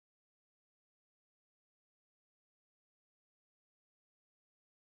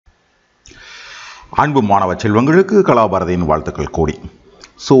அன்பு மாணவ செல்வங்களுக்கு கலாபாரதியின் வாழ்த்துக்கள் கூடி.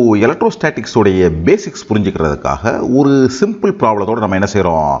 ஸோ எலக்ட்ரோஸ்டாட்டிக்ஸ் உடைய பேசிக்ஸ் புரிஞ்சுக்கிறதுக்காக ஒரு சிம்பிள் ப்ராப்ளத்தோடு நம்ம என்ன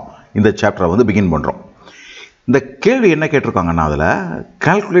செய்கிறோம், இந்த சாப்டரை வந்து பிகின் பண்ணுறோம். இந்த கேள்வி என்ன கேட்டிருக்காங்கன்னா, அதில்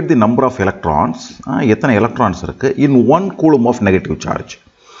calculate the number of electrons, எத்தனை எலக்ட்ரான்ஸ் இருக்குது இன் 1 coulomb of negative charge.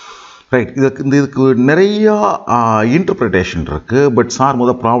 Right, இதுக்கு நிறையா இன்டர்பிரிட்டேஷன் இருக்குது. பட் சார்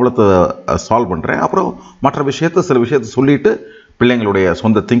முதல் ப்ராப்ளத்தை சால்வ் பண்ணுறேன், அப்புறம் மற்ற சில விஷயத்தை சொல்லிவிட்டு பிள்ளைங்களுடைய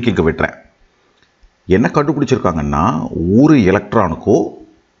சொந்த திங்கிங்க்கு விட்டுறேன். என்ன கண்டுபிடிச்சிருக்காங்கன்னா, ஒரு எலக்ட்ரானுக்கோ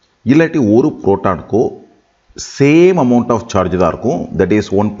இல்லாட்டி ஒரு புரோட்டானுக்கோ சேம் அமௌண்ட் ஆஃப் சார்ஜ் தான் இருக்கும். That is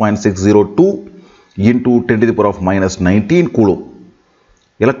 1.602 into 10⁻⁻19 coulomb.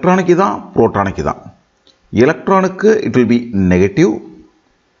 எலக்ட்ரானுக்கு தான், புரோட்டானுக்கு தான். எலக்ட்ரானுக்கு it will be negative,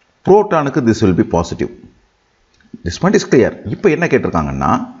 புரோட்டானுக்கு this will be positive. This point is clear. இப்போ என்ன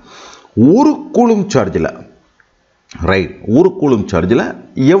கேட்டிருக்காங்கன்னா, ஒரு கூலும் சார்ஜில், ரைட், ஒரு கூலும் சார்ஜில்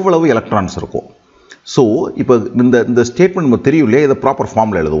எவ்வளவு எலக்ட்ரான்ஸ் இருக்கும். ஸோ இப்போ இந்த ஸ்டேட்மெண்ட் நம்ம தெரியும் இல்லையா, இதை ப்ராப்பர்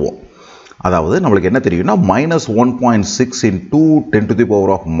ஃபார்மில் எழுதுவோம். அதாவது நம்மளுக்கு என்ன தெரியும்னா, -1.6 into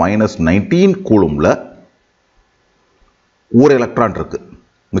 10⁻⁻19 கூலும்ல ஒரு எலக்ட்ரான் இருக்கு.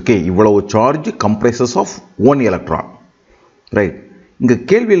 ஓகே, இவ்வளவு charge comprises of 1 electron. Right, இங்கே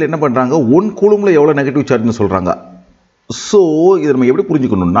கேள்வியில் என்ன பண்ணுறாங்க, 1 கூலும்ல எவ்வளோ நெகட்டிவ் சார்ஜ்னு சொல்கிறாங்க. ஸோ இதை நம்ம எப்படி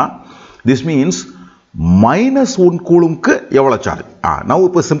புரிஞ்சுக்கணும்னா, திஸ் மீன்ஸ் -1 கூலும்க்கு எவ்வளோ சார்ஜ். நான்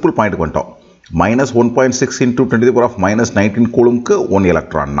இப்போ சிம்பிள் பாயிண்ட் வந்துட்டோம். -1.6 into 10⁻⁻19 கூலும்க்கு 1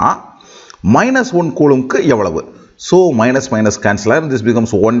 எலக்ட்ரான்னா -1 கூலும்க்கு எவ்வளவு. ஸோ மைனஸ் கேன்சல் ஆகும். This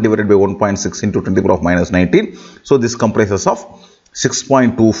becomes 1 divided by 1.6 into 10⁻⁻19. So this comprises of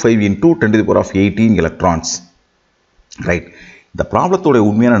 6.25 into 10⁻18 electrons. Right, இந்த ப்ராப்ளத்தோடைய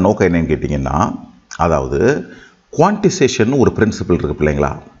உண்மையான நோக்கம் என்னன்னு கேட்டிங்கன்னா, அதாவது குவான்டிசேஷன் ஒரு பிரின்சிபல் இருக்குது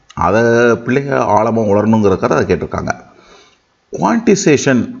பிள்ளைங்களா, அதை பிள்ளைங்க ஆழமாக உணரணுங்கிறதுக்காக அதை கேட்டிருக்காங்க.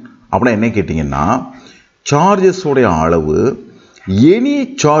 குவான்டிசேஷன் அப்படின்னா என்ன கேட்டிங்கன்னா, சார்ஜஸோடைய அளவு any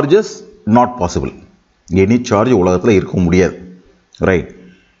charges not possible. Any charge உலகத்தில் இருக்க முடியாது. ரைட்,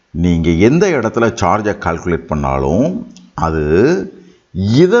 நீங்கள் எந்த இடத்துல சார்ஜை கால்குலேட் பண்ணாலும் அது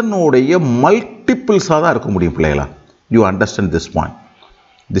இதனுடைய மல்டிபிள்ஸாக தான் இருக்க முடியும் பிள்ளைகளா. You understand this point.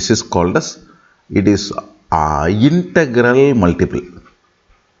 This is called as, it is integral multiple.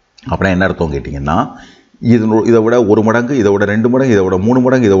 அப்படின்னா என்ன அர்த்தம் கேட்டிங்கன்னா, இதை விட 1 மடங்கு, இதை விட 2 மடங்கு, இதை விட 3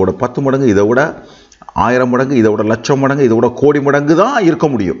 மடங்கு, இதை விட 10 மடங்கு, இதை விட 1000 மடங்கு, இதை விட லட்சம் மடங்கு, இதை விட கோடி மடங்கு தான் இருக்க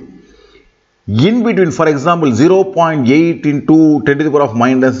முடியும். In between, for example 0.8 into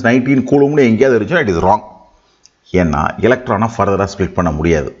 10⁻⁻19 கூலும்னு எங்கேயாவது இருந்துச்சுன்னா இட் இஸ் ராங். ஏன்னா எலக்ட்ரானை ஃபர்தராக ஸ்ப்ளிட் பண்ண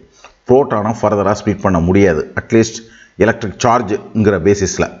முடியாது, புரோட்டானை ஃபர்தராக ஸ்ப்ளிட் பண்ண முடியாது, அட்லீஸ்ட் எலக்ட்ரிக் சார்ஜுங்கிற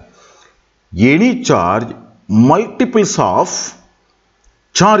பேசிஸில். Any charge multiples of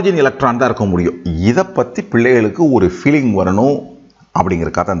charge in electron தான் இருக்க முடியும். இதை பற்றி பிள்ளைகளுக்கு ஒரு ஃபீலிங் வரணும்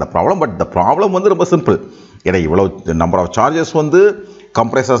அப்படிங்கிறக்காக இந்த ப்ராப்ளம். பட் இந்த ப்ராப்ளம் வந்து ரொம்ப சிம்பிள். ஏன்னா இவ்வளோ நம்பர் ஆஃப் சார்ஜஸ் வந்து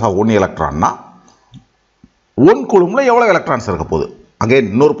கம்ப்ரைசஸ் ஆஃப் 1 எலக்ட்ரான்னா 1 கூலும்ல எவ்வளோ எலக்ட்ரான்ஸ் இருக்க போகுது. அகைன்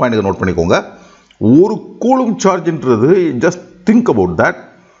இன்னொரு பாயிண்ட்டுக்கு நோட் பண்ணிக்கோங்க. ஒரு coulomb சார்ஜ்ன்றது, just think about that,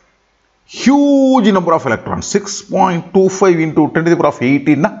 huge number of electron. 6.25 into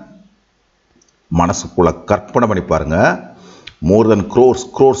 10⁻18 மனசுக்குள்ள கற்பனை பண்ணி பாருங்க. more than crores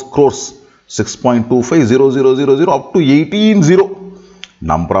 6.250000 up to 18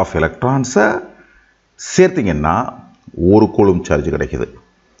 number of electrons சேர்த்தீங்கன்னா ஒரு கூலும் சார்ஜ் கிடைக்குது.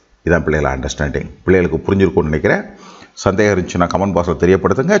 இதான் பிள்ளைகளை அண்டர்ஸ்டாண்டிங். பிள்ளைகளுக்கு புரிஞ்சிருக்கும்னு நினைக்கிறேன். சந்தேகம் இருந்துச்சுன்னா கமெண்ட் பாக்ஸில்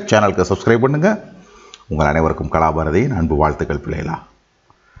தெரியப்படுத்துங்க. சேனலுக்கு சப்ஸ்கிரைப் பண்ணுங்கள். உங்கள் அனைவருக்கும் கலாபாரதியின் அன்பு வாழ்த்துக்கள் பிள்ளைகளா.